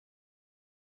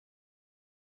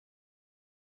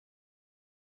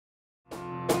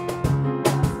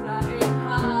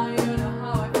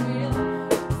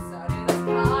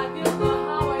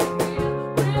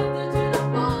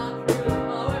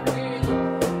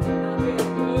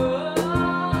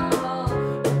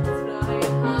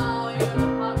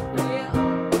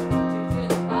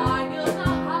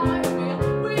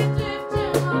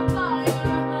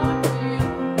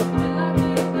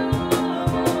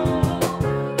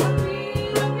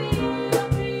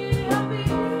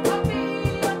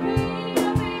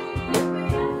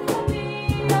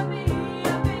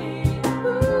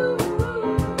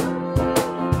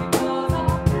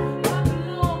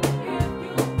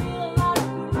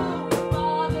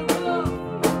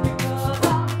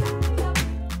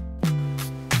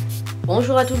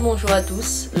Bonjour à toutes, bonjour à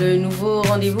tous. Le nouveau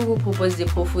rendez-vous vous propose des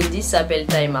Profundis s'appelle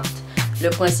Time Art. Le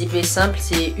principe est simple,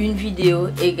 c'est une vidéo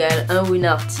égale un ou une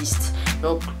artiste.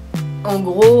 Donc en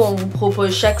gros, on vous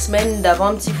propose chaque semaine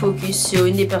d'avoir un petit focus sur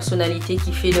une des personnalités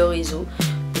qui fait le réseau.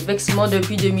 Effectivement,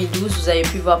 depuis 2012, vous avez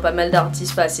pu voir pas mal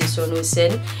d'artistes passer sur nos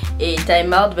scènes. Et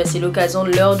Time Art, c'est l'occasion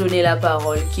de leur donner la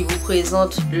parole, qui vous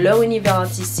présente leur univers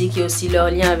artistique et aussi leur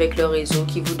lien avec le réseau,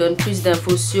 qui vous donne plus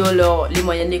d'infos sur les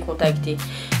moyens de les contacter.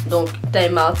 Donc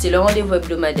Time Art, c'est le rendez-vous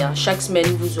hebdomadaire. Chaque semaine,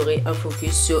 vous aurez un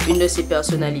focus sur une de ces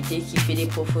personnalités qui fait des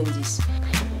Profundis.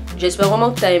 J'espère vraiment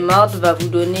que Time Art va vous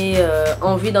donner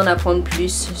envie d'en apprendre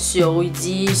plus sur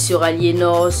Rudy, sur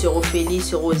Aliénor, sur Ophélie,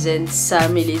 sur Rosen,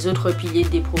 Sam et les autres piliers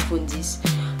des Profundis.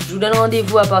 Je vous donne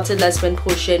rendez-vous à partir de la semaine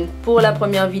prochaine pour la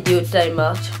première vidéo de Time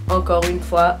Art. Encore une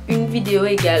fois, une vidéo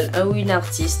égale un ou une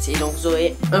artiste et donc vous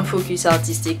aurez un focus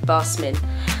artistique par semaine.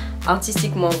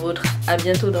 Artistiquement vôtre, à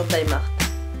bientôt dans Time Art.